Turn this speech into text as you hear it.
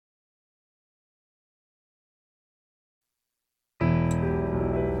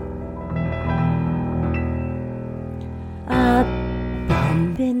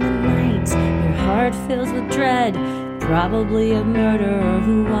heart fills with dread. Probably a murderer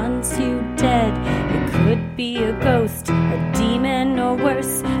who wants you dead. It could be a ghost, a demon, or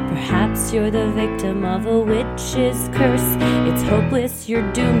worse. Perhaps you're the victim of a witch's curse. It's hopeless,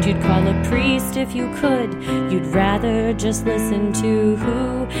 you're doomed. You'd call a priest if you could. You'd rather just listen to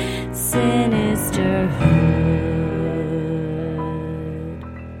Sinisterhood.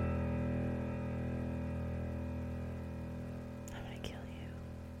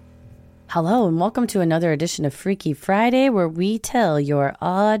 Hello, and welcome to another edition of Freaky Friday, where we tell your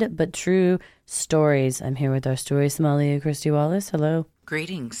odd but true stories. I'm here with our story sommelier, Christy Wallace. Hello.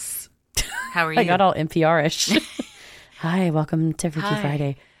 Greetings. How are you? I got all NPR-ish. Hi, welcome to Freaky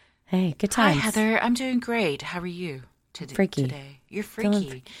Friday. Hey, good times. Hi, Heather. I'm doing great. How are you Freaky. today? You're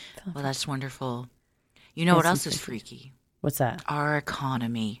freaky. Well, that's wonderful. You know what else is freaky? What's that? Our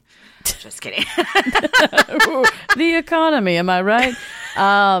economy. Just kidding. The economy, am I right?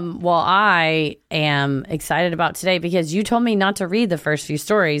 Well, I am excited about today because you told me not to read the first few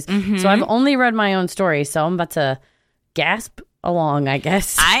stories. Mm-hmm. So I've only read my own story. So I'm about to gasp along, I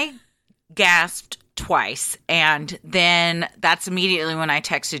guess. I gasped twice. And then that's immediately when I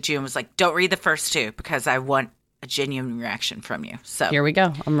texted you and was like, don't read the first two because I want a genuine reaction from you. So here we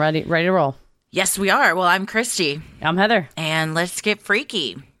go. I'm ready to roll. Yes, we are. Well, I'm Christy. I'm Heather. And let's get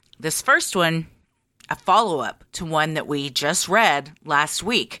freaky. This first one, a follow-up to one that we just read last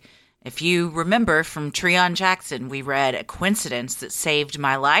week. If you remember from Treon Jackson, we read A Coincidence That Saved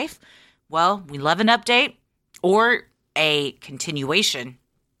My Life. Well, we love an update or a continuation.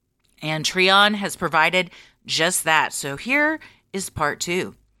 And Treon has provided just that. So here is part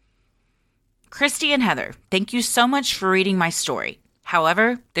 2. Christy and Heather, thank you so much for reading my story.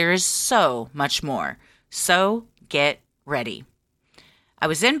 However, there is so much more. So get ready. I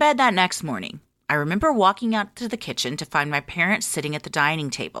was in bed that next morning. I remember walking out to the kitchen to find my parents sitting at the dining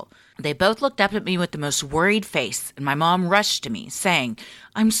table. They both looked up at me with the most worried face, and my mom rushed to me, saying,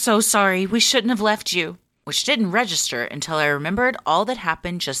 "I'm so sorry, we shouldn't have left you," which didn't register until I remembered all that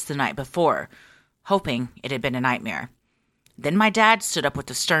happened just the night before, hoping it had been a nightmare. Then my dad stood up with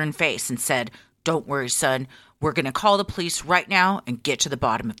a stern face and said, "Don't worry, son. We're going to call the police right now and get to the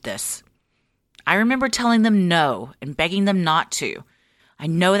bottom of this." I remember telling them no and begging them not to. I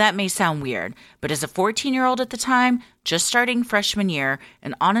know that may sound weird, but as a 14-year-old at the time, just starting freshman year,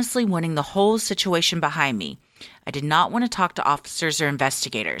 and honestly wanting the whole situation behind me, I did not want to talk to officers or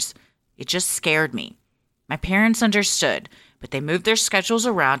investigators. It just scared me. My parents understood, but they moved their schedules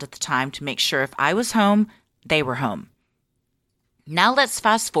around at the time to make sure if I was home, they were home. Now let's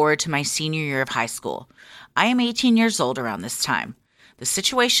fast forward to my senior year of high school. I am 18 years old around this time. The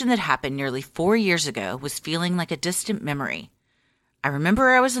situation that happened nearly 4 years ago was feeling like a distant memory. I remember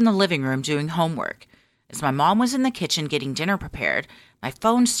I was in the living room doing homework. As my mom was in the kitchen getting dinner prepared, my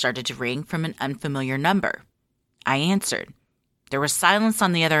phone started to ring from an unfamiliar number. I answered. There was silence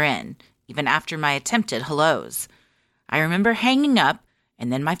on the other end, even after my attempted hellos. I remember hanging up,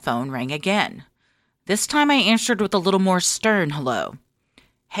 and then my phone rang again. This time I answered with a little more stern hello.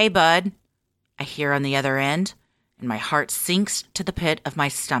 "Hey, bud," I hear on the other end, and my heart sinks to the pit of my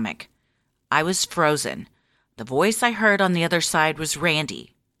stomach. I was frozen. The voice I heard on the other side was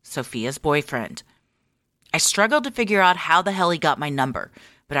Randy, Sophia's boyfriend. I struggled to figure out how the hell he got my number,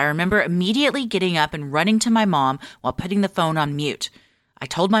 but I remember immediately getting up and running to my mom while putting the phone on mute. I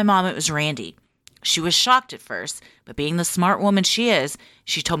told my mom it was Randy. She was shocked at first, but being the smart woman she is,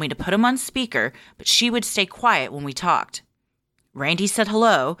 she told me to put him on speaker, but she would stay quiet when we talked. Randy said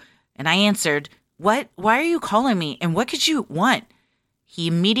hello, and I answered, "What? Why are you calling me, and what could you want?" He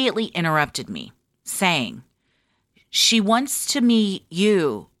immediately interrupted me, saying, "She wants to meet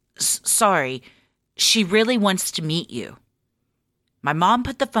you. Sorry, she really wants to meet you." My mom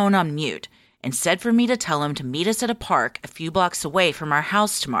put the phone on mute and said for me to tell him to meet us at a park a few blocks away from our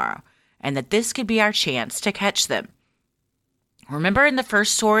house tomorrow, and that this could be our chance to catch them. Remember in the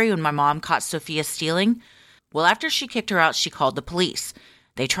first story when my mom caught Sophia stealing? Well, after she kicked her out, she called the police.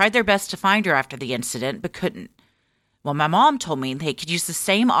 They tried their best to find her after the incident, but couldn't. Well, my mom told me they could use the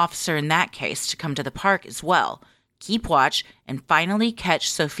same officer in that case to come to the park as well, keep watch, and finally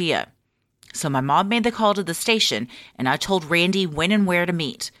catch Sophia. So my mom made the call to the station, and I told Randy when and where to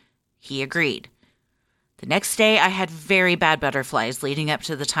meet. He agreed. The next day, I had very bad butterflies leading up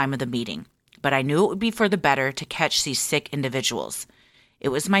to the time of the meeting, but I knew it would be for the better to catch these sick individuals. It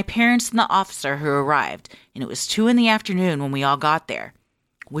was my parents and the officer who arrived, and it was 2 p.m. when we all got there.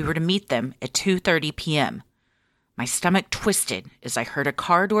 We were to meet them at 2:30 p.m. My stomach twisted as I heard a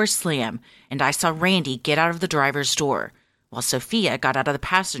car door slam, and I saw Randy get out of the driver's door, while Sophia got out of the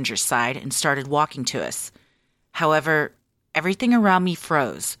passenger side and started walking to us. However, everything around me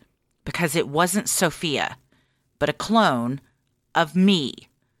froze. because it wasn't Sophia, but a clone of me,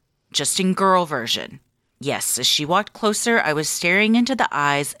 just in girl version. Yes, as she walked closer, I was staring into the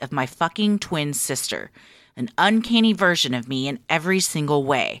eyes of my fucking twin sister, an uncanny version of me in every single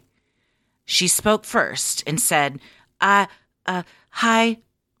way. She spoke first and said, hi,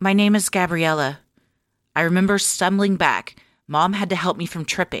 my name is Gabriella. I remember stumbling back. Mom had to help me from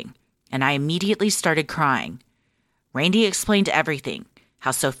tripping, and I immediately started crying. Randy explained everything,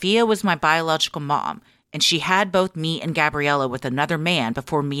 how Sophia was my biological mom, and she had both me and Gabriella with another man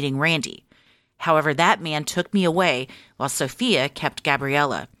before meeting Randy. However, that man took me away while Sophia kept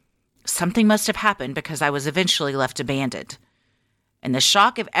Gabriella. Something must have happened because I was eventually left abandoned. In the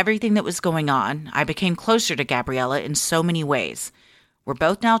shock of everything that was going on, I became closer to Gabriella in so many ways. We're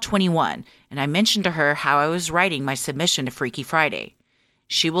both now 21, and I mentioned to her how I was writing my submission to Freaky Friday.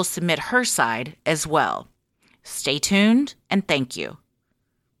 She will submit her side as well. Stay tuned, and thank you.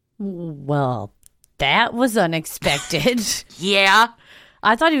 Well, that was unexpected. Yeah.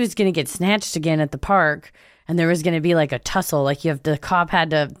 I thought he was going to get snatched again at the park, and there was going to be like a tussle, like the cop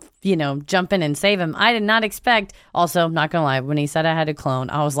had to, jump in and save him. I did not expect. Also, not going to lie, when he said I had a clone,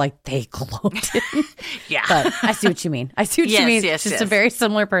 I was like, they cloned him. Yeah. But I see what you mean. You mean. Yes, Just a very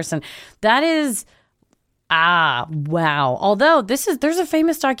similar person. That is, wow. Although there's a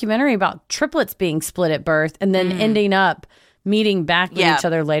famous documentary about triplets being split at birth and then ending up meeting back with each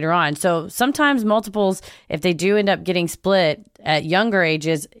other later on. So sometimes multiples, if they do end up getting split at younger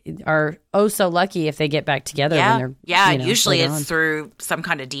ages, are so lucky if they get back together. When they're, usually it's through some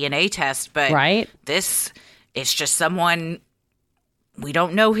kind of DNA test, but it's just someone, we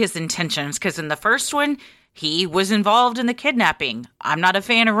don't know his intentions, because in the first one, he was involved in the kidnapping. I'm not a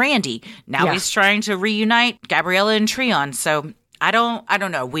fan of Randy. Now he's trying to reunite Gabriella and Treon, so I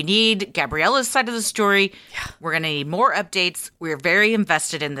don't know. We need Gabriella's side of the story. Yeah. We're going to need more updates. We're very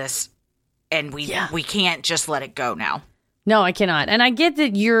invested in this, and we can't just let it go now. No, I cannot. And I get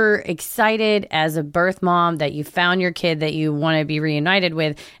that you're excited as a birth mom that you found your kid that you want to be reunited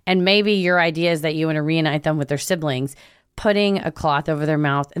with, and maybe your idea is that you want to reunite them with their siblings. Putting a cloth over their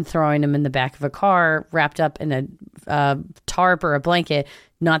mouth and throwing them in the back of a car wrapped up in a tarp or a blanket,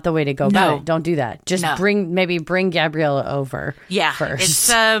 not the way to go about it. Don't do that. Just bring Gabriella over first. It's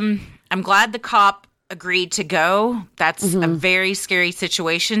I'm glad the cop agreed to go. That's a very scary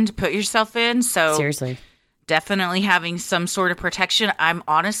situation to put yourself in. So seriously, definitely having some sort of protection. I'm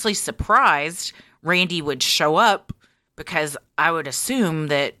honestly surprised Randy would show up, because I would assume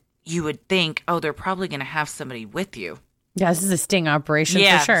that you would think, oh, they're probably going to have somebody with you. Yeah, this is a sting operation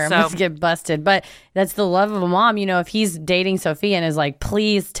for sure. So, I'm going to get busted. But that's the love of a mom. If he's dating Sophia and is like,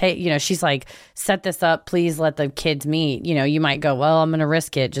 please take, she's like, set this up. Please let the kids meet. You might go, well, I'm going to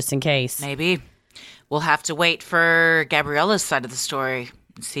risk it just in case. Maybe. We'll have to wait for Gabriella's side of the story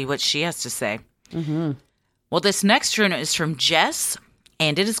and see what she has to say. Mm-hmm. Well, this next one is from Jess,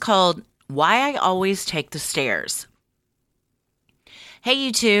 and it is called Why I Always Take the Stairs. Hey,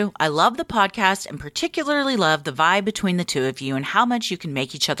 you two. I love the podcast and particularly love the vibe between the two of you and how much you can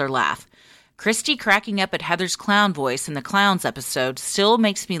make each other laugh. Christy cracking up at Heather's clown voice in the Clowns episode still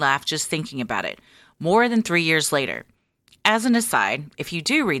makes me laugh just thinking about it, more than 3 years later. As an aside, if you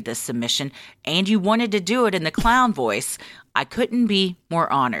do read this submission and you wanted to do it in the clown voice, I couldn't be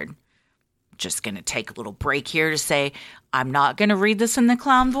more honored. Just going to take a little break here to say I'm not going to read this in the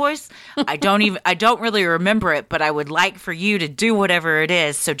clown voice. I don't really remember it, but I would like for you to do whatever it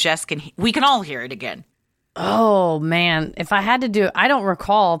is so Jess we can all hear it again. Oh man, if I had to do it, I don't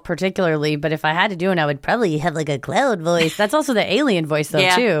recall particularly, but if I had to do it, I would probably have like a clown voice. That's also the alien voice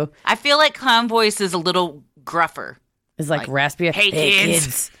though too. I feel like clown voice is a little gruffer. It's like raspy. Hey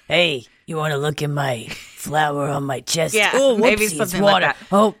kids. Hey, you want to look at my flower on my chest? Yeah, oh, whoopsie, maybe something it's water. like that.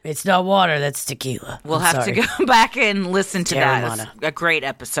 Oh, it's not water. That's tequila. We'll have to go back and listen to that. It's a great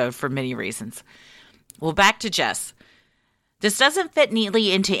episode for many reasons. Well, back to Jess. This doesn't fit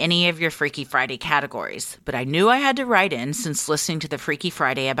neatly into any of your Freaky Friday categories, but I knew I had to write in since listening to the Freaky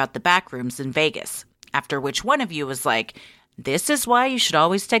Friday about the back rooms in Vegas, after which one of you was like, this is why you should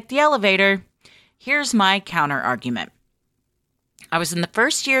always take the elevator. Here's my counter argument. I was in the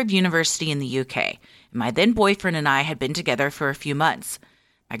first year of university in the UK, and my then boyfriend and I had been together for a few months.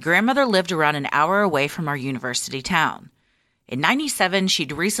 My grandmother lived around an hour away from our university town. In '97,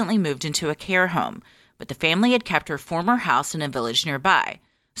 she'd recently moved into a care home, but the family had kept her former house in a village nearby,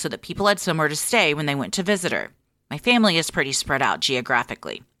 so that people had somewhere to stay when they went to visit her. My family is pretty spread out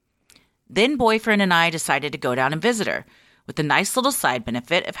geographically. Then boyfriend and I decided to go down and visit her, with the nice little side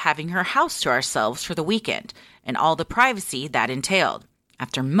benefit of having her house to ourselves for the weekend and all the privacy that entailed,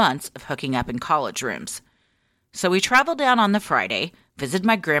 after months of hooking up in college rooms. So we traveled down on the Friday, visited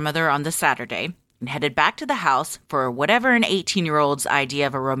my grandmother on the Saturday, and headed back to the house for whatever an 18-year-old's idea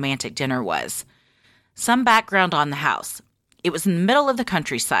of a romantic dinner was. Some background on the house. It was in the middle of the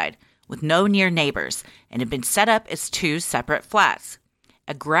countryside, with no near neighbors, and had been set up as 2 separate flats.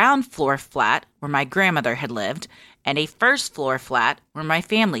 A ground floor flat where my grandmother had lived, and a first floor flat where my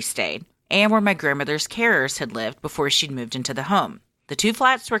family stayed, and where my grandmother's carers had lived before she'd moved into the home. The 2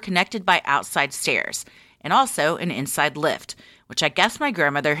 flats were connected by outside stairs, and also an inside lift, which I guess my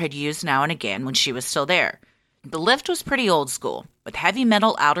grandmother had used now and again when she was still there. The lift was pretty old school, with heavy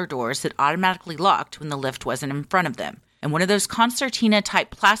metal outer doors that automatically locked when the lift wasn't in front of them, and one of those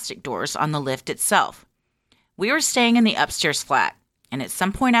concertina-type plastic doors on the lift itself. We were staying in the upstairs flat, and at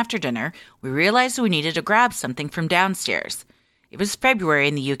some point after dinner, we realized we needed to grab something from downstairs. It was February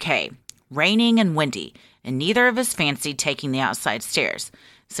in the UK, raining and windy, and neither of us fancied taking the outside stairs,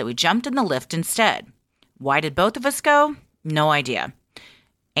 so we jumped in the lift instead. Why did both of us go? No idea.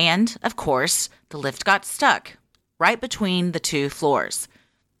 And, of course, the lift got stuck, right between the 2 floors.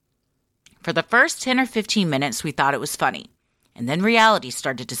 For the first 10 or 15 minutes, we thought it was funny, and then reality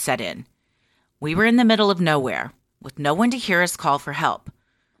started to set in. We were in the middle of nowhere, with no one to hear us call for help.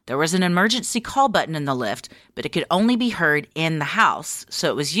 There was an emergency call button in the lift, but it could only be heard in the house, so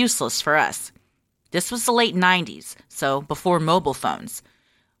it was useless for us. This was the late 90s, so before mobile phones.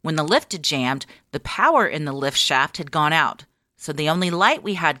 When the lift had jammed, the power in the lift shaft had gone out, so the only light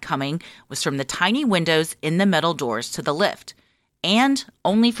we had coming was from the tiny windows in the metal doors to the lift, and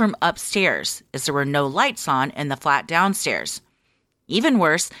only from upstairs, as there were no lights on in the flat downstairs. Even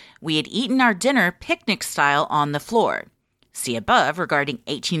worse, we had eaten our dinner picnic style on the floor. See above regarding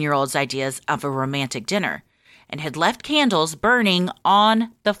 18-year-olds' ideas of a romantic dinner, and had left candles burning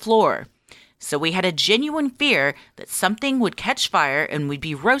on the floor. So we had a genuine fear that something would catch fire and we'd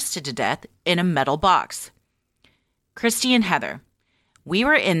be roasted to death in a metal box. Christy and Heather, we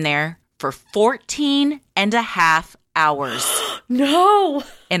were in there for 14 and a half hours. No!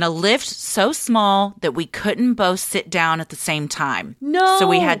 In a lift so small that we couldn't both sit down at the same time. No! So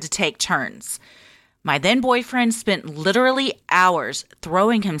we had to take turns. My then boyfriend spent literally hours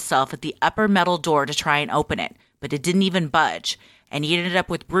throwing himself at the upper metal door to try and open it, but it didn't even budge, and he ended up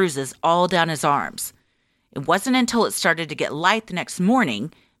with bruises all down his arms. It wasn't until it started to get light the next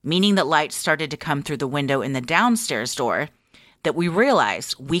morning, meaning that light started to come through the window in the downstairs door, that we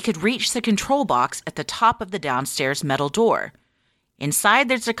realized we could reach the control box at the top of the downstairs metal door. Inside,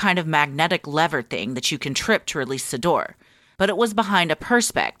 there's a kind of magnetic lever thing that you can trip to release the door, but it was behind a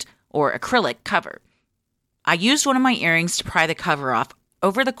perspex, or acrylic, cover. I used one of my earrings to pry the cover off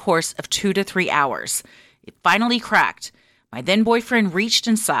over the course of 2 to 3 hours. It finally cracked. My then boyfriend reached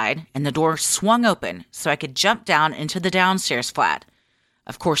inside, and the door swung open so I could jump down into the downstairs flat.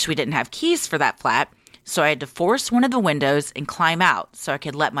 Of course, we didn't have keys for that flat, so I had to force one of the windows and climb out so I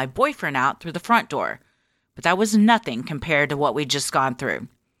could let my boyfriend out through the front door. But that was nothing compared to what we'd just gone through.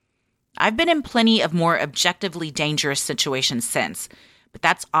 I've been in plenty of more objectively dangerous situations since, but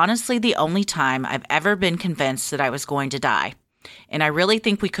that's honestly the only time I've ever been convinced that I was going to die. And I really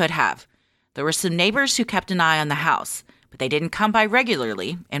think we could have. There were some neighbors who kept an eye on the house, but they didn't come by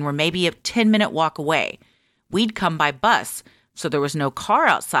regularly and were maybe a 10-minute walk away. We'd come by bus, so there was no car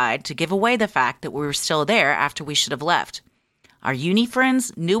outside to give away the fact that we were still there after we should have left. Our uni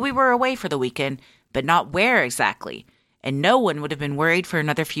friends knew we were away for the weekend, but not where exactly, and no one would have been worried for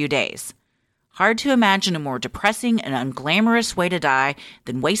another few days. Hard to imagine a more depressing and unglamorous way to die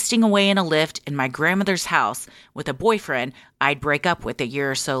than wasting away in a lift in my grandmother's house with a boyfriend I'd break up with a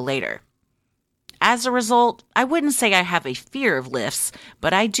year or so later. As a result, I wouldn't say I have a fear of lifts,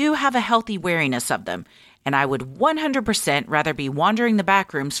 but I do have a healthy wariness of them, and I would 100% rather be wandering the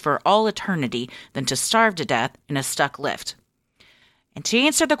back rooms for all eternity than to starve to death in a stuck lift. And to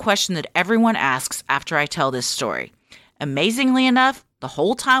answer the question that everyone asks after I tell this story, amazingly enough, the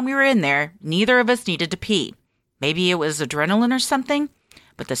whole time we were in there, neither of us needed to pee. Maybe it was adrenaline or something,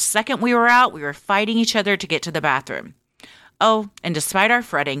 but the second we were out, we were fighting each other to get to the bathroom. Oh, and despite our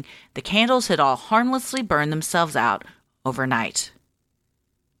fretting, the candles had all harmlessly burned themselves out overnight.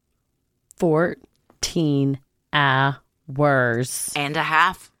 14 hours. And a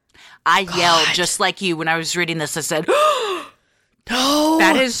half. I yelled just like you when I was reading this. I said, no!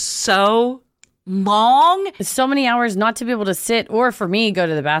 That is so long. It's so many hours not to be able to sit or for me go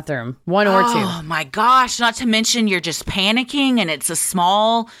to the bathroom. One or two. Oh my gosh. Not to mention you're just panicking and it's a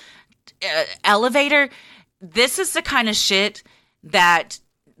small elevator. This is the kind of shit that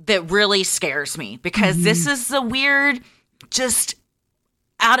really scares me because this is the weird, just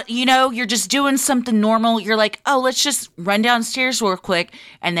out, you're just doing something normal. You're like, oh, let's just run downstairs real quick.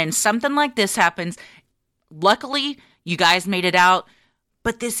 And then something like this happens. Luckily, you guys made it out.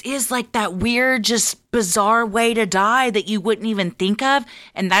 But this is like that weird, just bizarre way to die that you wouldn't even think of.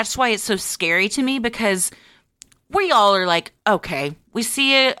 And that's why it's so scary to me, because we all are like, okay, we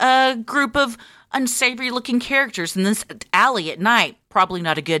see a group of unsavory looking characters in this alley at night. Probably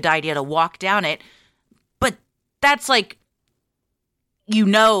not a good idea to walk down it. But that's like, you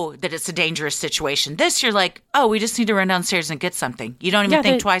know that it's a dangerous situation. This, you're like, oh, we just need to run downstairs and get something. You don't even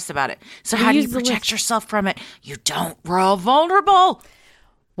think twice about it. So how do you protect yourself from it? You don't. We're all vulnerable.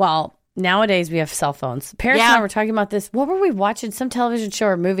 Well, nowadays we have cell phones. Paris and I were talking about this. What were we watching? Some television show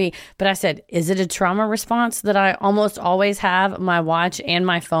or movie. But I said, is it a trauma response that I almost always have my watch and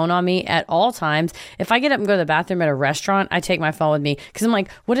my phone on me at all times? If I get up and go to the bathroom at a restaurant, I take my phone with me. Because I'm like,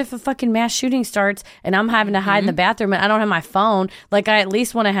 what if a fucking mass shooting starts and I'm having to hide in the bathroom and I don't have my phone? Like, I at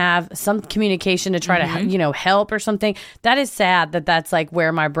least want to have some communication to try to, help or something. That is sad that that's like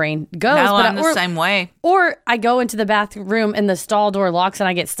where my brain goes. No, I'm the same way. Or I go into the bathroom and the stall door locks and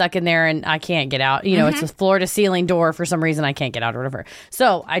I get stuck in there and I can't get out. It's a floor to ceiling door. For some reason, I can't get out or whatever.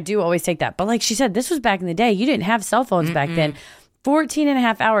 So I do always take that. But like she said, this was back in the day. You didn't have cell phones back then. 14 and a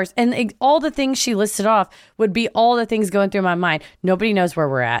half hours. And all the things she listed off would be all the things going through my mind. Nobody knows where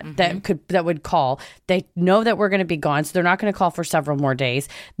we're at that would call. They know that we're going to be gone, so they're not going to call for several more days.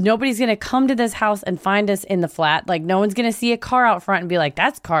 Nobody's going to come to this house and find us in the flat. Like, no one's going to see a car out front and be like,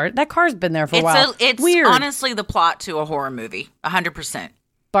 that car's been there for a while. It's weird. Honestly the plot to a horror movie. 100%.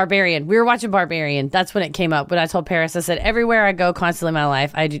 Barbarian. We were watching Barbarian. That's when it came up. When I told Paris, I said, everywhere I go constantly in my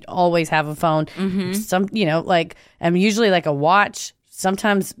life, I always have a phone. Like, I'm usually like a watch.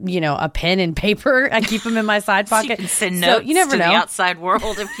 Sometimes, a pen and paper. I keep them in my side pocket. So you can send notes you never to know. the outside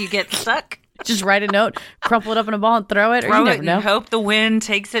world if you get stuck. Just write a note, crumple it up in a ball and throw it. Or you never know. And hope the wind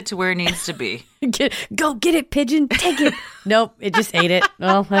takes it to where it needs to be. Go get it, pigeon. Take it. Nope, it just ate it.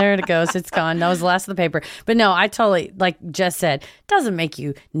 Well, there it goes. It's gone. That was the last of the paper. But no, I totally, like Jess said, doesn't make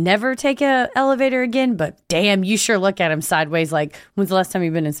you never take a elevator again. But damn, you sure look at him sideways like, when's the last time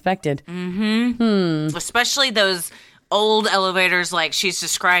you've been inspected? Especially those old elevators like she's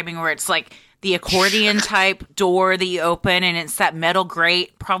describing, where it's like the accordion type door that you open and it's that metal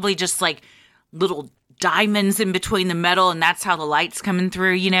grate, probably just like little diamonds in between the metal, and that's how the light's coming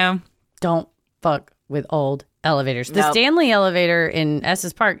through, Don't fuck with old elevators. The Stanley elevator in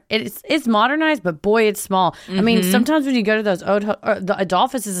Estes Park, it's modernized, but boy, it's small. I mean, sometimes when you go to those old, the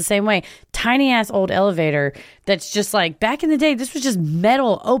Adolphus is the same way. Tiny ass old elevator that's just like, back in the day, this was just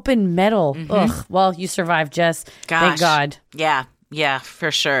metal, open metal. Ugh. Well, you survived, Jess. Gosh. Thank God. Yeah,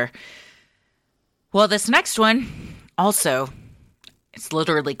 for sure. Well, this next one also, it's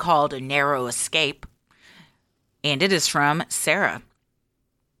literally called A Narrow Escape, and it is from Sarah.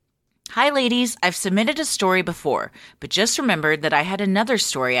 Hi, ladies. I've submitted a story before, but just remembered that I had another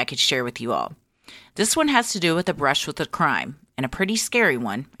story I could share with you all. This one has to do with a brush with a crime, and a pretty scary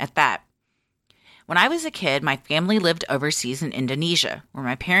one at that. When I was a kid, my family lived overseas in Indonesia, where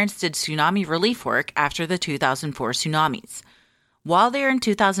my parents did tsunami relief work after the 2004 tsunamis. While there in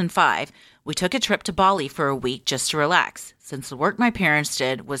 2005, we took a trip to Bali for a week just to relax, since the work my parents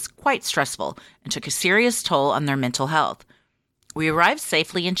did was quite stressful and took a serious toll on their mental health. We arrived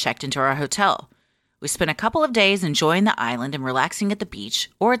safely and checked into our hotel. We spent a couple of days enjoying the island and relaxing at the beach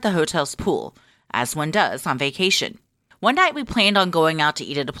or at the hotel's pool, as one does on vacation. One night we planned on going out to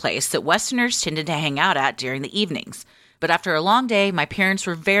eat at a place that Westerners tended to hang out at during the evenings, but after a long day, my parents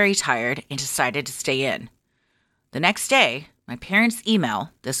were very tired and decided to stay in. The next day, my parents'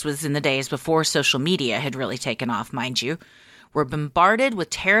 email, this was in the days before social media had really taken off, mind you, were bombarded with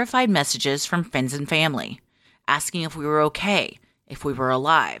terrified messages from friends and family, asking if we were okay, if we were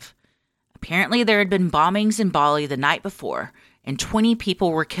alive. Apparently, there had been bombings in Bali the night before, and 20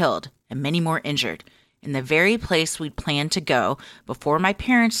 people were killed and many more injured in the very place we'd planned to go before my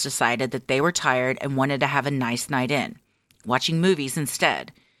parents decided that they were tired and wanted to have a nice night in, watching movies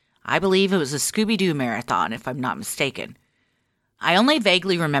instead. I believe it was a Scooby-Doo marathon, if I'm not mistaken. I only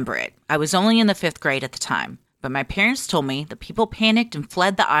vaguely remember it. I was only in the 5th grade at the time, but my parents told me that people panicked and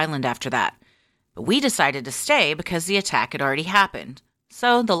fled the island after that. But we decided to stay because the attack had already happened,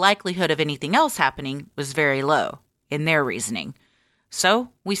 so the likelihood of anything else happening was very low, in their reasoning. So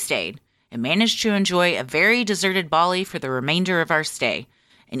we stayed, and managed to enjoy a very deserted Bali for the remainder of our stay,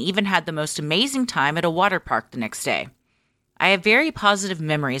 and even had the most amazing time at a water park the next day. I have very positive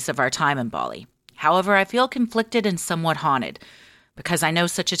memories of our time in Bali. However, I feel conflicted and somewhat haunted, because I know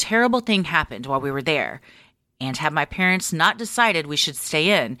such a terrible thing happened while we were there, and had my parents not decided we should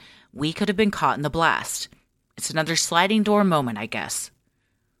stay in, we could have been caught in the blast. It's another sliding door moment, I guess.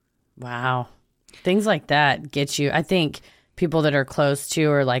 Wow. Things like that get you. I think people that are close to,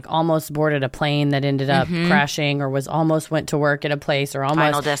 or like almost boarded a plane that ended up crashing, or was almost went to work at a place, or almost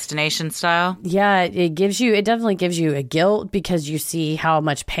Final Destination style. Yeah, it definitely gives you a guilt, because you see how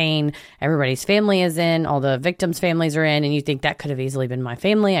much pain everybody's family is in, all the victims' families are in, and you think that could have easily been my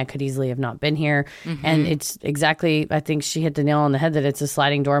family. I could easily have not been here. And it's exactly, I think she hit the nail on the head, that it's a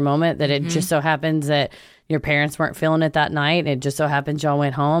sliding door moment, that it just so happens that your parents weren't feeling it that night. It just so happens y'all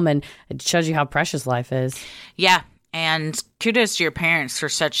went home, and it shows you how precious life is. Yeah. And kudos to your parents for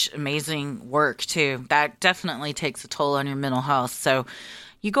such amazing work, too. That definitely takes a toll on your mental health. So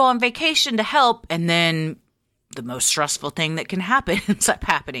you go on vacation to help, and then the most stressful thing that can happen ends up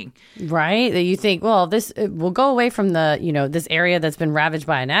happening. Right? That you think, well, this will go away from the, this area that's been ravaged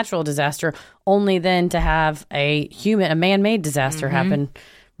by a natural disaster, only then to have a man-made disaster happen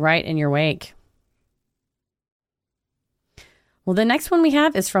right in your wake. Well, the next one we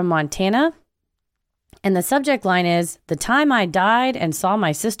have is from Montana. And the subject line is, "The time I died and saw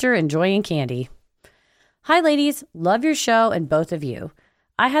my sister enjoying candy." Hi, ladies. Love your show and both of you.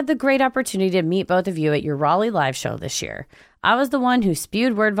 I had the great opportunity to meet both of you at your Raleigh live show this year. I was the one who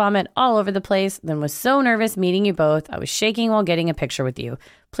spewed word vomit all over the place, then was so nervous meeting you both, I was shaking while getting a picture with you.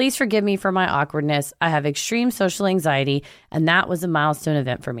 Please forgive me for my awkwardness. I have extreme social anxiety, and that was a milestone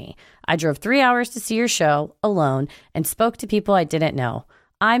event for me. I drove 3 hours to see your show alone and spoke to people I didn't know.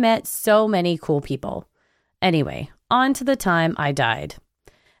 I met so many cool people. Anyway, on to the time I died.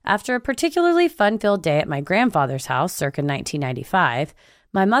 After a particularly fun-filled day at my grandfather's house circa 1995,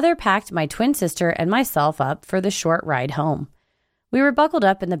 my mother packed my twin sister and myself up for the short ride home. We were buckled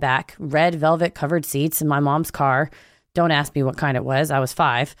up in the back, red velvet-covered seats in my mom's car. Don't ask me what kind it was. I was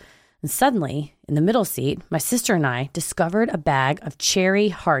 5. And suddenly, in the middle seat, my sister and I discovered a bag of cherry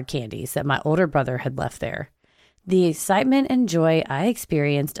hard candies that my older brother had left there. The excitement and joy I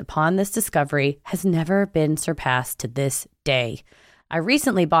experienced upon this discovery has never been surpassed to this day. I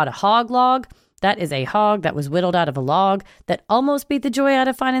recently bought a hog log. That is a hog that was whittled out of a log that almost beat the joy out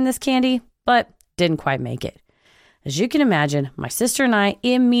of finding this candy, but didn't quite make it. As you can imagine, my sister and I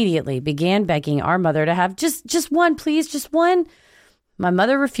immediately began begging our mother to have just one, please, just one. My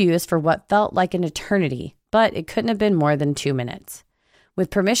mother refused for what felt like an eternity, but it couldn't have been more than 2 minutes. With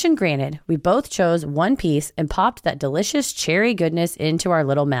permission granted, we both chose one piece and popped that delicious cherry goodness into our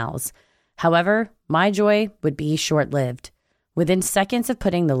little mouths. However, my joy would be short-lived. Within seconds of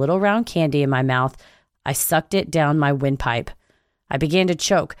putting the little round candy in my mouth, I sucked it down my windpipe. I began to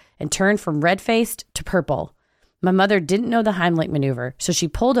choke and turned from red-faced to purple. My mother didn't know the Heimlich maneuver, so she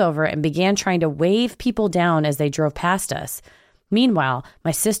pulled over and began trying to wave people down as they drove past us. Meanwhile,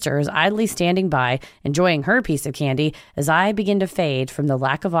 my sister is idly standing by, enjoying her piece of candy as I begin to fade from the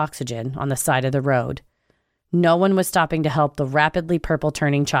lack of oxygen on the side of the road. No one was stopping to help the rapidly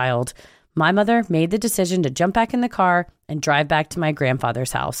purple-turning child. My mother made the decision to jump back in the car and drive back to my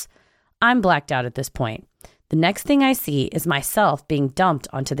grandfather's house. I'm blacked out at this point. The next thing I see is myself being dumped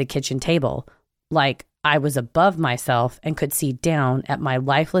onto the kitchen table, like I was above myself and could see down at my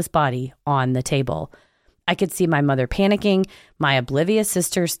lifeless body on the table. I could see my mother panicking, my oblivious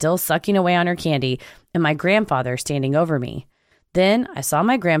sister still sucking away on her candy, and my grandfather standing over me. Then I saw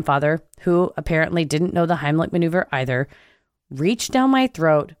my grandfather, who apparently didn't know the Heimlich maneuver either, reach down my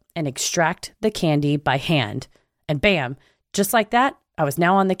throat and extract the candy by hand. And bam, just like that, I was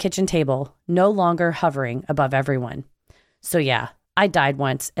now on the kitchen table, no longer hovering above everyone. So yeah, I died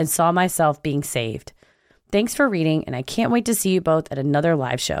once and saw myself being saved. Thanks for reading, and I can't wait to see you both at another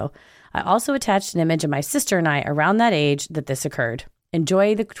live show. I also attached an image of my sister and I around that age that this occurred.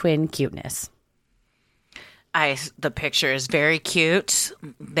 Enjoy the twin cuteness. The picture is very cute.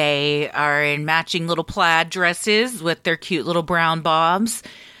 They are in matching little plaid dresses with their cute little brown bobs.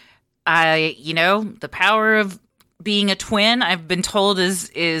 The power of being a twin, I've been told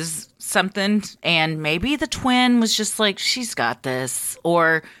is something, and maybe the twin was just like, she's got this,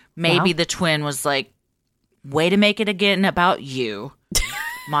 or maybe the twin was like, way to make it again about you,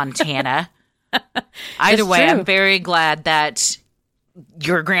 Montana. Either way, true. I'm very glad that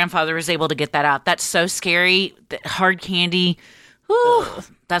your grandfather was able to get that out. That's so scary. Hard candy. Whew,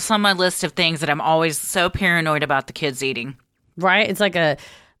 that's on my list of things that I'm always so paranoid about the kids eating. Right?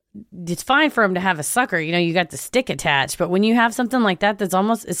 It's fine for them to have a sucker. You got the stick attached. But when you have something like that, that's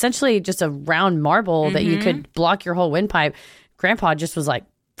almost essentially just a round marble that you could block your whole windpipe. Grandpa just was like,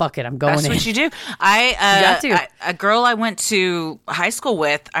 fuck it, I'm going in. That's what you do. A girl I went to high school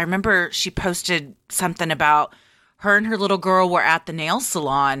with, I remember she posted something about her and her little girl were at the nail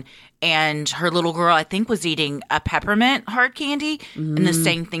salon, and her little girl, I think, was eating a peppermint hard candy, and the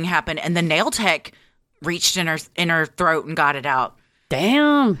same thing happened. And the nail tech reached in her throat and got it out.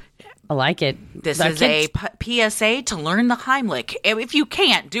 Damn. I like it. This is a PSA to learn the Heimlich. If you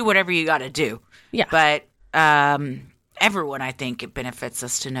can't, do whatever you got to do. Yeah. But everyone, I think, it benefits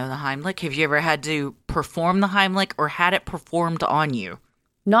us to know the Heimlich. Have you ever had to perform the Heimlich or had it performed on you?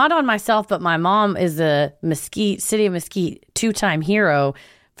 Not on myself, but my mom is a City of Mesquite 2-time hero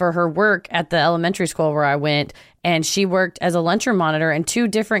for her work at the elementary school where I went. And she worked as a lunchroom monitor, and 2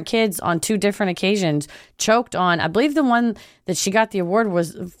 different kids on 2 different occasions choked on, I believe the one that she got the award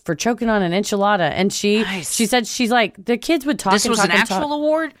was for choking on an enchilada. And she said, she's like, the kids would talk. This was an actual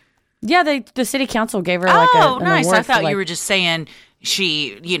award? Yeah, the city council gave her like an nice. award. I thought you were just saying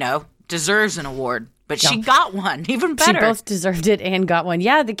she, deserves an award. But she got one, even better. She both deserved it and got one.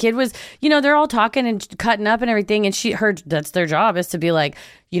 Yeah, the kid was, they're all talking and cutting up and everything. And that's their job, is to be like,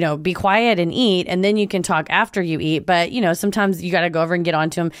 be quiet and eat. And then you can talk after you eat. But, sometimes you got to go over and get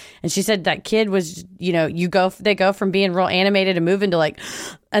onto them. And she said that kid was, they go from being real animated and moving to like,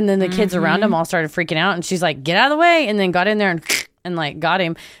 and then the kids around them all started freaking out. And she's like, get out of the way. And then got in there and like got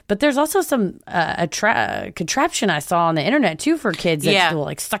him. But there's also some contraption I saw on the internet too for kids that will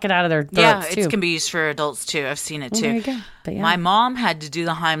like suck it out of their throats too. It can be used for adults too. I've seen it too. There you go. But My mom had to do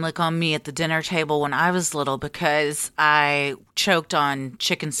the Heimlich on me at the dinner table when I was little because I choked on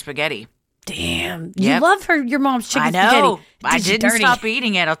chicken spaghetti. Damn. You love your mom's chicken spaghetti. I know. I didn't stop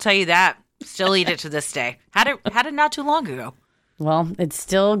eating it. I'll tell you that. Still eat it to this day. Had it not too long ago. Well, it's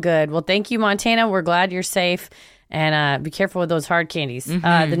still good. Well, thank you, Montana. We're glad you're safe. And be careful with those hard candies.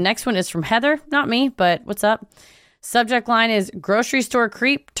 The next one is from Heather. Not me, but what's up? Subject line is grocery store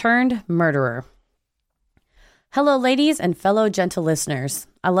creep turned murderer. Hello, ladies and fellow gentle listeners.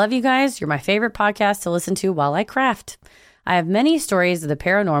 I love you guys. You're my favorite podcast to listen to while I craft. I have many stories of the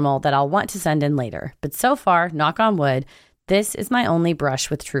paranormal that I'll want to send in later. But so far, knock on wood, this is my only brush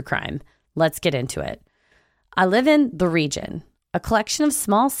with true crime. Let's get into it. I live in The Region, a collection of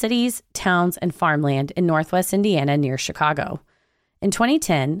small cities, towns, and farmland in northwest Indiana near Chicago. In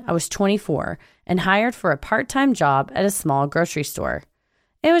 2010, I was 24 and hired for a part-time job at a small grocery store.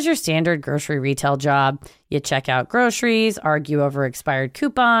 It was your standard grocery retail job. You check out groceries, argue over expired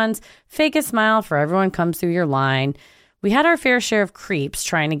coupons, fake a smile for everyone comes through your line. We had our fair share of creeps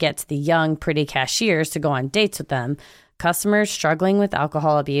trying to get to the young, pretty cashiers to go on dates with them, customers struggling with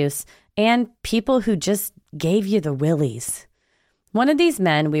alcohol abuse, and people who just gave you the willies. One of these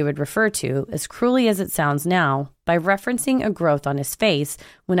men we would refer to, as cruelly as it sounds now, by referencing a growth on his face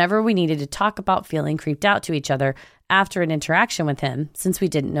whenever we needed to talk about feeling creeped out to each other after an interaction with him, since we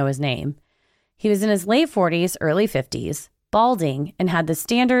didn't know his name. He was in his late 40s, early 50s, balding, and had the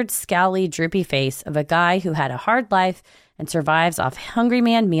standard scowly, droopy face of a guy who had a hard life and survives off hungry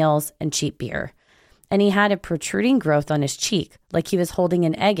man meals and cheap beer. And he had a protruding growth on his cheek, like he was holding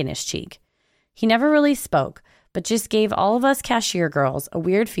an egg in his cheek. He never really spoke, but just gave all of us cashier girls a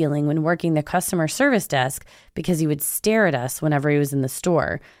weird feeling when working the customer service desk because he would stare at us whenever he was in the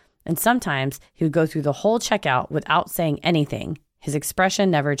store. And sometimes he would go through the whole checkout without saying anything, his expression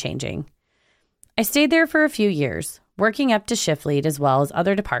never changing. I stayed there for a few years, working up to shift lead as well as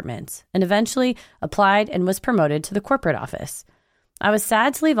other departments, and eventually applied and was promoted to the corporate office. I was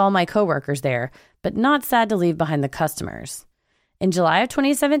sad to leave all my coworkers there, but not sad to leave behind the customers. In July of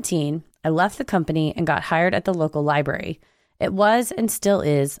 2017, I left the company and got hired at the local library. It was and still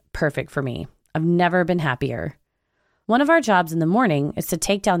is perfect for me. I've never been happier. One of our jobs in the morning is to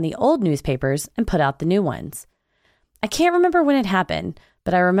take down the old newspapers and put out the new ones. I can't remember when it happened,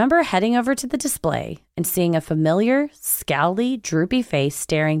 but I remember heading over to the display and seeing a familiar, scowly, droopy face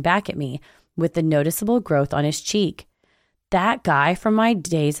staring back at me with the noticeable growth on his cheek. That guy from my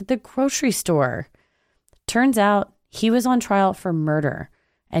days at the grocery store. Turns out he was on trial for murder.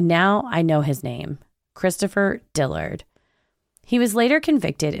 And now I know his name, Christopher Dillard. He was later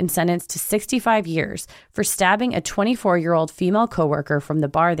convicted and sentenced to 65 years for stabbing a 24-year-old female coworker from the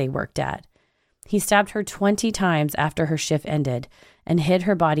bar they worked at. He stabbed her 20 times after her shift ended and hid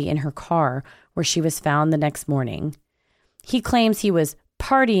her body in her car, where she was found the next morning. He claims he was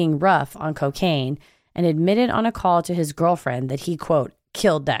partying rough on cocaine and admitted on a call to his girlfriend that he, quote,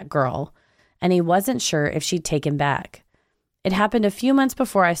 killed that girl, and he wasn't sure if she'd take him back. It happened a few months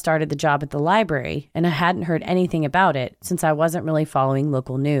before I started the job at the library, and I hadn't heard anything about it since I wasn't really following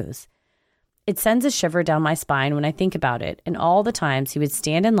local news. It sends a shiver down my spine when I think about it, and all the times he would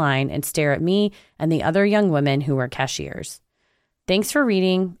stand in line and stare at me and the other young women who were cashiers. Thanks for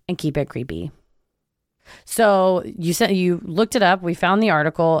reading, and keep it creepy. So you looked it up. We found the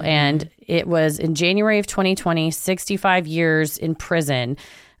article, and it was in January of 2020, 65 years in prison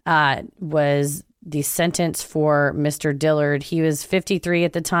was the sentence for Mr. Dillard. He was 53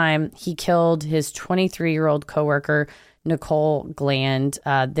 at the time. He killed his 23-year-old coworker Nicole Gland.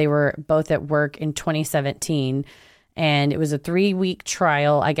 They were both at work in 2017, and it was a 3-week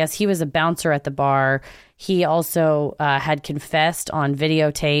trial. I guess he was a bouncer at the bar. He also had confessed on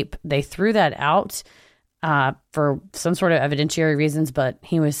videotape. They threw that out for some sort of evidentiary reasons, but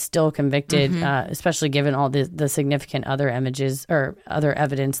he was still convicted, especially given all the significant other images or other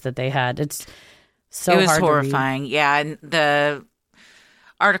evidence that they had. It was horrifying. Yeah, and the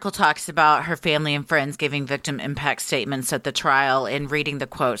article talks about her family and friends giving victim impact statements at the trial, and reading the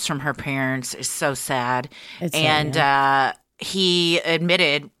quotes from her parents is so sad. He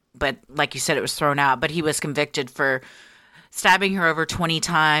admitted, but like you said, it was thrown out, but he was convicted for stabbing her over 20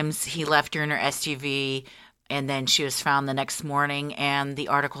 times. He left her in her SUV, and then she was found the next morning, and the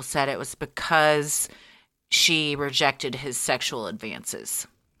article said it was because she rejected his sexual advances.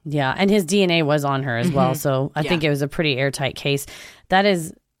 Yeah, and his DNA was on her as well, so I think it was a pretty airtight case. That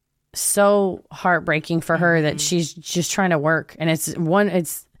is so heartbreaking for her that she's just trying to work, and it's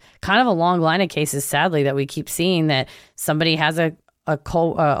kind of a long line of cases, sadly, that we keep seeing, that somebody has an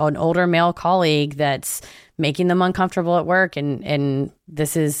older male colleague that's making them uncomfortable at work, and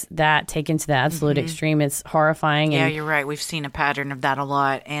this is that taken to the absolute extreme. It's horrifying. Yeah, you're right. We've seen a pattern of that a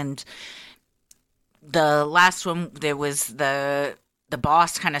lot, and the last one, there was the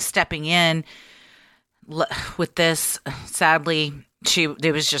boss kind of stepping in with this. Sadly,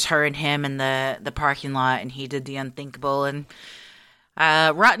 it was just her and him in the parking lot, and he did the unthinkable and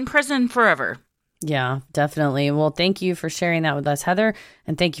rot in prison forever. Yeah, definitely. Well, thank you for sharing that with us, Heather,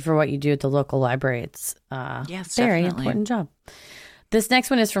 and thank you for what you do at the local library. It's yes, very definitely. Important job. This next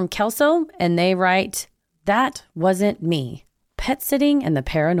one is from Kelso, and they write, "That wasn't me. Pet sitting and the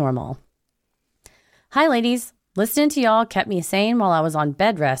paranormal." Hi, ladies. Listening to y'all kept me sane while I was on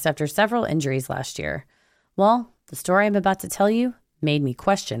bed rest after several injuries last year. Well, the story I'm about to tell you made me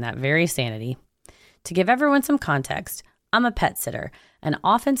question that very sanity. To give everyone some context, I'm a pet sitter and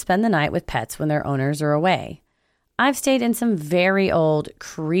often spend the night with pets when their owners are away. I've stayed in some very old,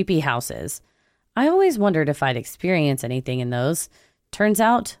 creepy houses. I always wondered if I'd experience anything in those. Turns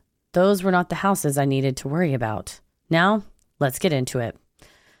out, those were not the houses I needed to worry about. Now, let's get into it.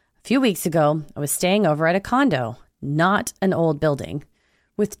 A few weeks ago, I was staying over at a condo, not an old building,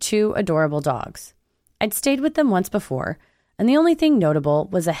 with 2 adorable dogs. I'd stayed with them once before, and the only thing notable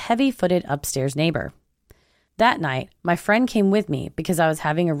was a heavy-footed upstairs neighbor. That night, my friend came with me because I was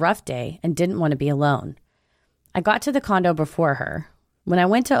having a rough day and didn't want to be alone. I got to the condo before her. When I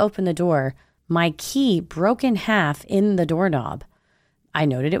went to open the door, my key broke in half in the doorknob. I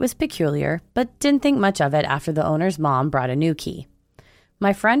noted it was peculiar, but didn't think much of it after the owner's mom brought a new key.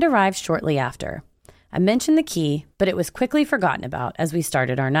 My friend arrived shortly after. I mentioned the key, but it was quickly forgotten about as we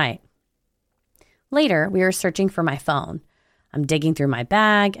started our night. Later, we were searching for my phone. I'm digging through my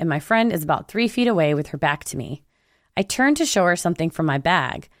bag, and my friend is about 3 feet away with her back to me. I turn to show her something from my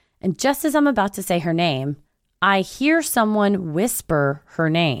bag, and just as I'm about to say her name, I hear someone whisper her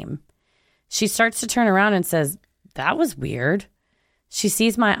name. She starts to turn around and says, "That was weird." She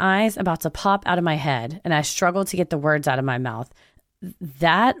sees my eyes about to pop out of my head, and I struggle to get the words out of my mouth.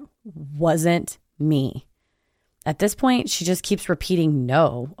 That wasn't me. At this point, she just keeps repeating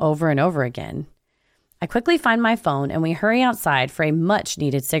no over and over again. I quickly find my phone and we hurry outside for a much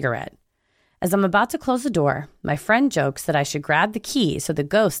needed cigarette. As I'm about to close the door, my friend jokes that I should grab the key so the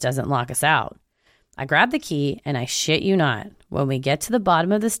ghost doesn't lock us out. I grab the key and I shit you not, when we get to the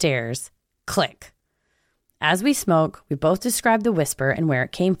bottom of the stairs, click. As we smoke, we both describe the whisper and where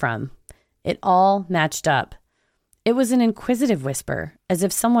it came from. It all matched up. It was an inquisitive whisper, as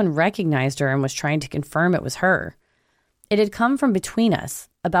if someone recognized her and was trying to confirm it was her. It had come from between us,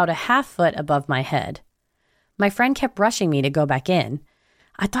 about a half foot above my head. My friend kept rushing me to go back in.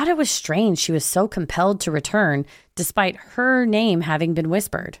 I thought it was strange she was so compelled to return, despite her name having been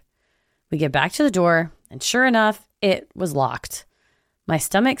whispered. We get back to the door, and sure enough, it was locked. My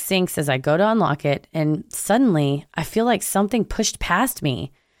stomach sinks as I go to unlock it, and suddenly, I feel like something pushed past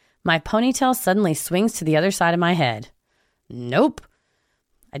me. My ponytail suddenly swings to the other side of my head. Nope.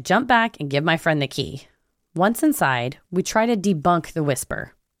 I jump back and give my friend the key. Once inside, we try to debunk the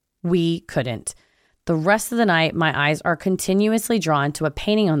whisper. We couldn't. The rest of the night, my eyes are continuously drawn to a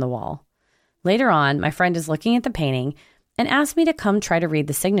painting on the wall. Later on, my friend is looking at the painting and asked me to come try to read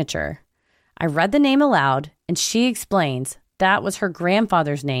the signature. I read the name aloud, and she explains that was her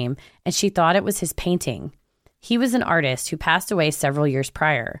grandfather's name, and she thought it was his painting. He was an artist who passed away several years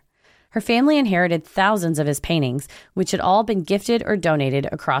prior. Her family inherited thousands of his paintings, which had all been gifted or donated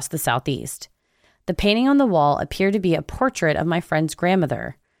across the Southeast. The painting on the wall appeared to be a portrait of my friend's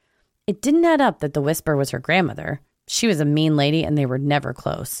grandmother. It didn't add up that the whisper was her grandmother. She was a mean lady and they were never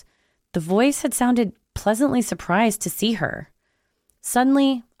close. The voice had sounded pleasantly surprised to see her.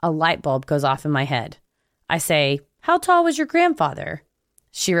 Suddenly, a light bulb goes off in my head. I say, "How tall was your grandfather?"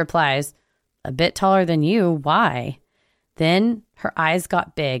 She replies, "A bit taller than you. Why?" Then her eyes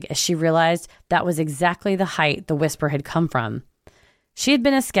got big as she realized that was exactly the height the whisper had come from. She had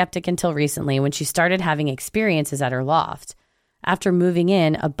been a skeptic until recently when she started having experiences at her loft, after moving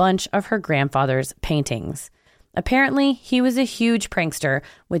in a bunch of her grandfather's paintings. Apparently, he was a huge prankster,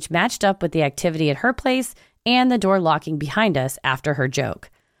 which matched up with the activity at her place and the door locking behind us after her joke.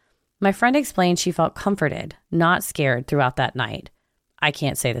 My friend explained she felt comforted, not scared throughout that night. I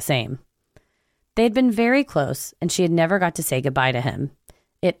can't say the same. They had been very close, and she had never got to say goodbye to him.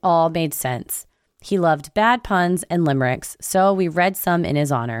 It all made sense. He loved bad puns and limericks, so we read some in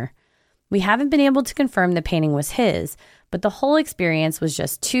his honor. We haven't been able to confirm the painting was his, but the whole experience was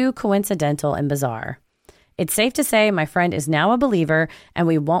just too coincidental and bizarre. It's safe to say my friend is now a believer, and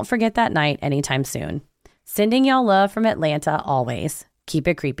we won't forget that night anytime soon. Sending y'all love from Atlanta always. Keep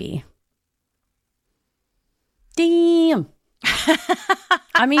it creepy. Damn.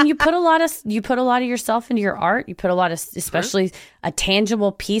 I mean, you put a lot of yourself into your art. You put a lot of, especially a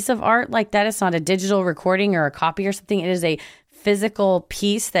tangible piece of art like that. It's not a digital recording or a copy or something. It is a physical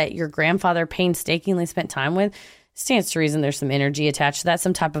piece that your grandfather painstakingly spent time with. Stands to reason there's some energy attached to that,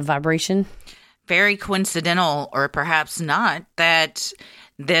 some type of vibration. Very coincidental, or perhaps not, that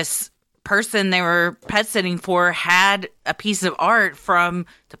this person they were pet sitting for had a piece of art from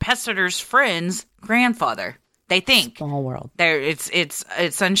the pet sitter's friend's grandfather. They think small world.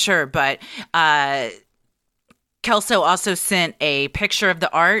 It's unsure, but Kelso also sent a picture of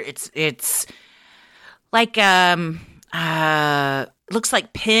the art. It's like looks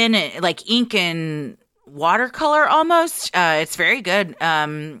like pen, like ink and watercolor almost. It's very good.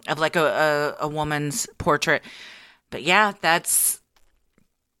 Of like a woman's portrait. But yeah, that's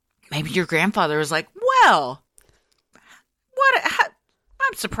maybe your grandfather was like, well,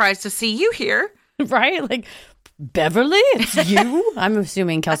 I'm surprised to see you here. Right? Like, Beverly, it's you? I'm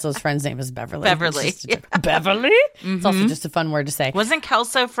assuming Kelso's friend's name is Beverly. Beverly. Beverly? Mm-hmm. It's also just a fun word to say. Wasn't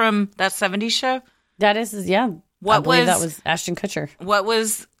Kelso from that 70s show? That is, yeah. I believe that was Ashton Kutcher. What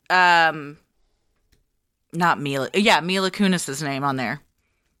was, not Mila. Yeah, Mila Kunis's name on there.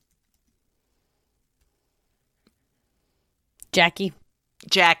 Jackie.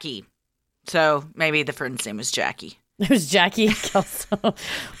 So maybe the friend's name was Jackie. It was Jackie Kelso.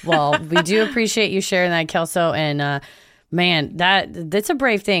 Well, we do appreciate you sharing that, Kelso. And man, that's a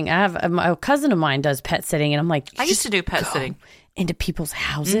brave thing. I have a cousin of mine does pet sitting, and I'm like, I used to do pet sitting into people's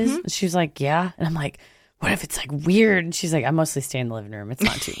houses. Mm-hmm. And she was like, yeah. And I'm like, what if it's like weird? And she's like, I mostly stay in the living room. It's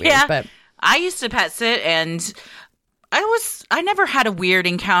not too weird. Yeah, but I used to pet sit, and I never had a weird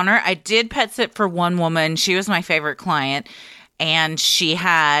encounter. I did pet sit for one woman. She was my favorite client, and she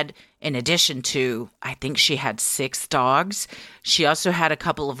had, in addition to, I think she had 6 dogs. She also had a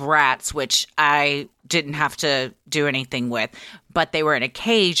couple of rats, which I didn't have to do anything with, but they were in a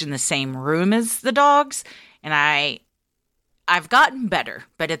cage in the same room as the dogs. And I've gotten better,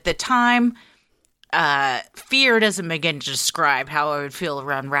 but at the time, fear doesn't begin to describe how I would feel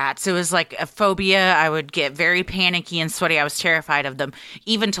around rats. It was like a phobia. I would get very panicky and sweaty. I was terrified of them,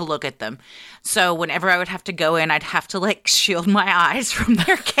 even to look at them. So whenever I would have to go in, I'd have to like shield my eyes from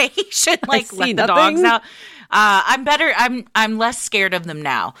their cage and like let the dogs out. I'm better. I'm less scared of them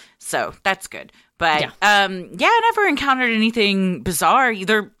now. So that's good. But I never encountered anything bizarre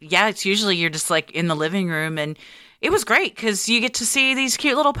either. Yeah, it's usually you're just like in the living room, and it was great because you get to see these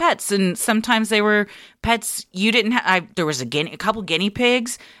cute little pets, and sometimes they were pets you didn't have. There was a couple guinea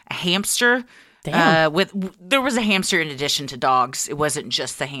pigs, a hamster. Damn. There was a hamster in addition to dogs. It wasn't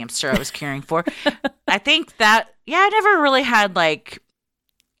just the hamster I was caring for. I think that I never really had like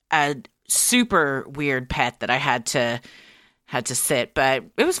a super weird pet that I had to sit, but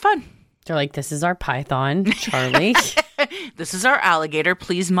it was fun. They're like, this is our python, Charlie. This is our alligator.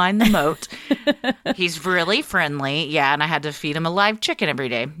 Please mind the moat. He's really friendly. Yeah, and I had to feed him a live chicken every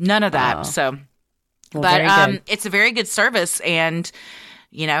day. None of that. So, well, but it's a very good service. And,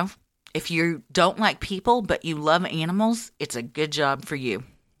 you know, if you don't like people, but you love animals, it's a good job for you.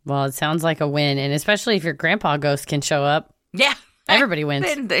 Well, it sounds like a win. And especially if your grandpa ghost can show up. Yeah. Everybody wins.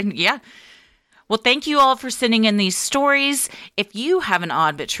 Then, yeah. Well, thank you all for sending in these stories. If you have an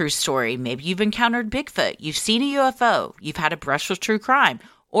odd but true story, maybe you've encountered Bigfoot, you've seen a UFO, you've had a brush with true crime,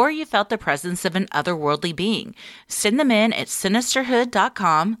 or you felt the presence of an otherworldly being, send them in at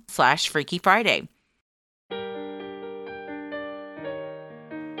sinisterhood.com/Freaky Friday.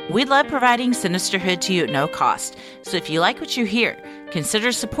 We love providing Sinisterhood to you at no cost. So if you like what you hear,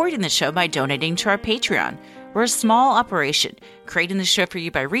 consider supporting the show by donating to our Patreon. We're a small operation, creating the show for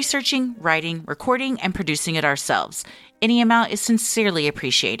you by researching, writing, recording, and producing it ourselves. Any amount is sincerely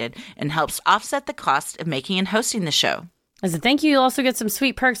appreciated and helps offset the cost of making and hosting the show. As a thank you, you'll also get some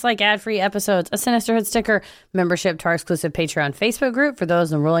sweet perks like ad-free episodes, a Sinisterhood sticker, membership to our exclusive Patreon Facebook group for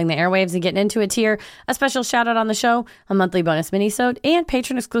those enrolling the airwaves and getting into a tier, a special shout-out on the show, a monthly bonus mini-sode, and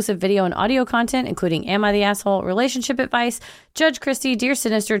patron-exclusive video and audio content, including Am I the Asshole?, relationship advice, Judge Christie, Dear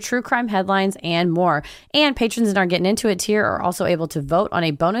Sinister, true crime headlines, and more. And patrons in our Getting Into It tier are also able to vote on a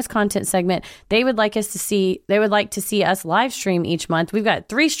bonus content segment they would like to see us live stream each month. We've got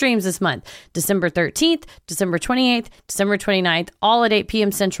 3 streams this month: December 13th, December 28th, December 29th, all at 8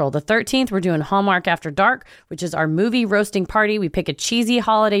 p.m. Central. The 13th, we're doing Hallmark After Dark, which is our movie roasting party. We pick a cheesy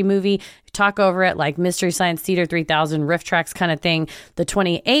holiday movie, talk over it like Mystery Science Theater 3000 riff tracks kind of thing. The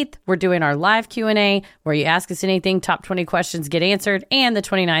 28th, we're doing our live Q&A where you ask us anything, top 20 questions get answered. And the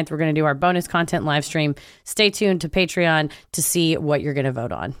 29th, we're going to do our bonus content live stream. Stay tuned to Patreon to see what you're going to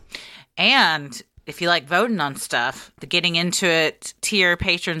vote on. And if you like voting on stuff, the Getting Into It tier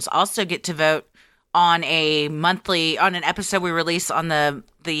patrons also get to vote on an episode we release on the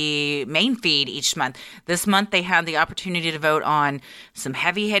main feed each month. This month they had the opportunity to vote on some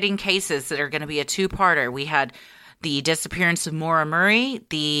heavy-hitting cases that are going to be a 2-parter. We had the disappearance of Maura Murray,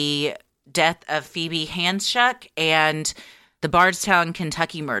 the death of Phoebe Handschuck, and the Bardstown,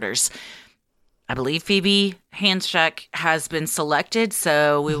 Kentucky murders. I believe Phoebe Handschuck has been selected,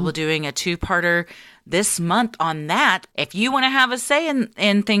 so we will be doing a 2-parter this month on that. If you want to have a say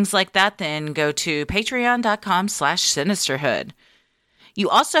in things like that, then go to patreon.com/sinisterhood. You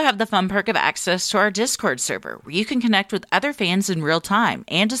also have the fun perk of access to our Discord server, where you can connect with other fans in real time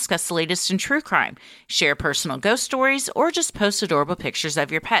and discuss the latest in true crime, share personal ghost stories, or just post adorable pictures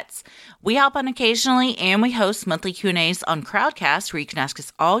of your pets. We hop on occasionally, and we host monthly Q&As on Crowdcast, where you can ask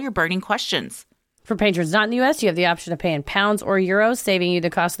us all your burning questions. For patrons not in the U.S., you have the option of paying pounds or euros, saving you the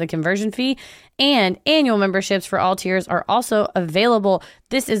cost of the conversion fee. And annual memberships for all tiers are also available.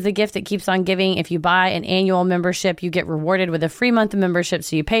 This is the gift that keeps on giving. If you buy an annual membership, you get rewarded with a free month of membership.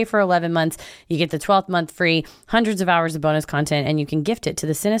 So you pay for 11 months, you get the 12th month free, hundreds of hours of bonus content, and you can gift it to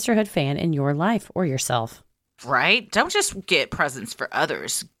the Sinisterhood fan in your life or yourself. Right? Don't just get presents for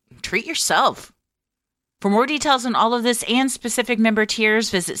others. Treat yourself. For more details on all of this and specific member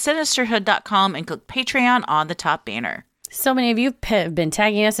tiers, visit Sinisterhood.com and click Patreon on the top banner. So many of you have been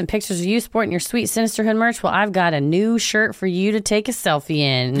tagging us in pictures of you sporting your sweet Sinisterhood merch. Well, I've got a new shirt for you to take a selfie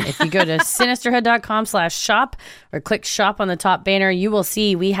in. If you go to Sinisterhood.com/shop or click shop on the top banner, you will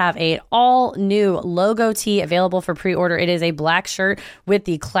see we have a all new logo tee available for pre-order. It is a black shirt with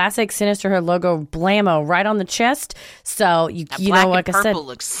the classic Sinisterhood logo blammo right on the chest. So you know, like I said, purple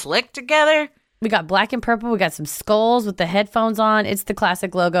looks slick together. We got black and purple. We got some skulls with the headphones on. It's the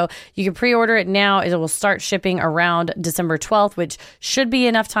classic logo. You can pre-order it now. It will start shipping around December 12th, which should be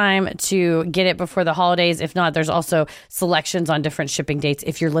enough time to get it before the holidays. If not, there's also selections on different shipping dates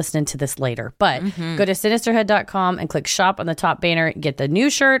if you're listening to this later. But go to Sinisterhood.com and click shop on the top banner. Get the new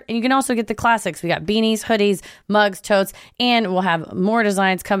shirt, and you can also get the classics. We got beanies, hoodies, mugs, totes, and we'll have more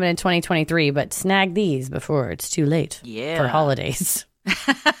designs coming in 2023. But snag these before it's too late for holidays.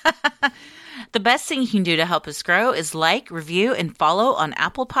 The best thing you can do to help us grow is like, review, and follow on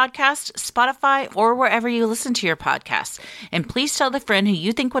Apple Podcasts, Spotify, or wherever you listen to your podcasts. And please tell the friend who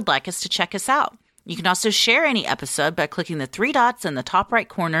you think would like us to check us out. You can also share any episode by clicking the 3 dots in the top right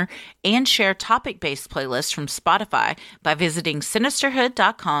corner and share topic-based playlists from Spotify by visiting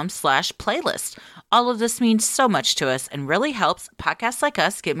Sinisterhood.com/playlist. All of this means so much to us and really helps podcasts like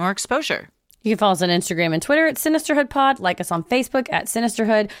us get more exposure. You can follow us on Instagram and Twitter at SinisterhoodPod, like us on Facebook at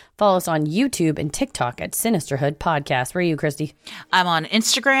Sinisterhood, follow us on YouTube and TikTok at Sinisterhood Podcast. Where are you, Christy? I'm on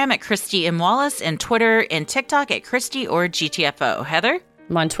Instagram at Christy M. Wallace and Twitter and TikTok at Christy or GTFO. Heather?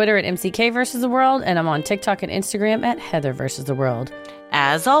 I'm on Twitter at MCK vs. the World, and I'm on TikTok and Instagram at Heather vs. the World.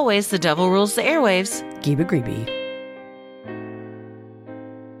 As always, the devil rules the airwaves. Keep it creepy.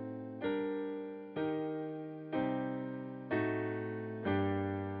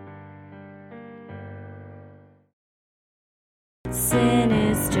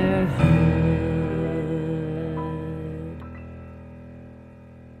 Sinisterhood.